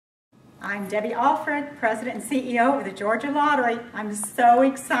I'm Debbie Alfred, President and CEO of the Georgia Lottery. I'm so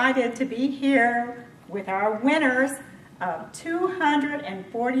excited to be here with our winners of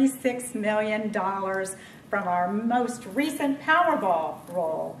 $246 million from our most recent Powerball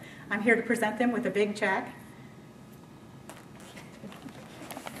roll. I'm here to present them with a big check.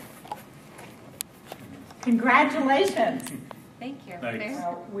 Congratulations. Thank you.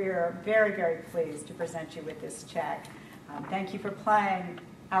 We're very, very pleased to present you with this check. Thank you for playing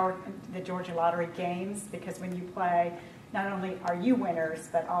the Georgia Lottery games, because when you play, not only are you winners,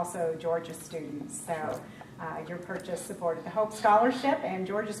 but also Georgia students. So your purchase supported the Hope Scholarship and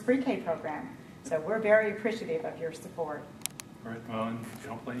Georgia's pre-K program. So we're very appreciative of your support. All right, well, and if you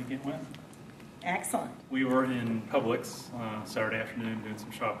don't play, you can't win. Excellent. We were in Publix Saturday afternoon doing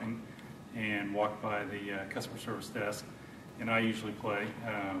some shopping and walked by the customer service desk. And I usually play,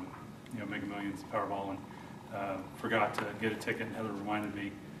 Mega Millions, Powerball, and forgot to get a ticket. And Heather reminded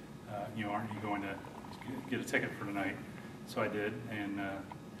me, aren't you going to get a ticket for tonight? So I did, and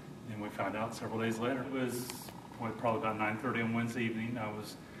then we found out several days later. It was probably about 9:30 on Wednesday evening. I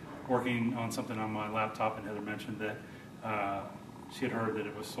was working on something on my laptop, and Heather mentioned that she had heard that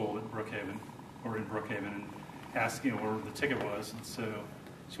it was sold at Brookhaven, or in Brookhaven, and asked where the ticket was. And so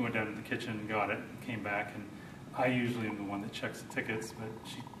she went down to the kitchen and got it, and came back. And I usually am the one that checks the tickets, but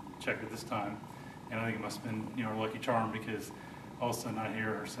she checked it this time. And I think it must have been, her lucky charm, because all of a sudden I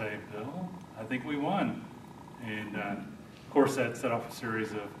hear her say, "Bill, I think we won." And of course that set off a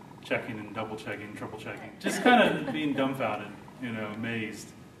series of checking and double checking, triple checking. Just kind of being dumbfounded,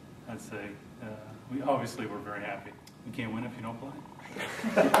 amazed, I'd say. We obviously were very happy. You can't win if you don't play.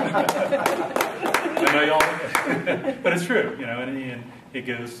 I know y'all, but it's true, and it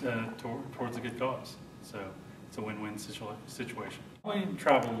goes towards a good cause. So it's a win-win situation. We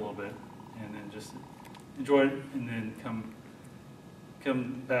travel a little bit, and then just enjoy it, and then come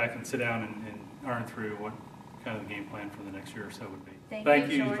back and sit down and iron through what kind of the game plan for the next year or so would be.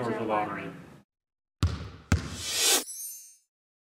 Thank you, Georgia Lottery.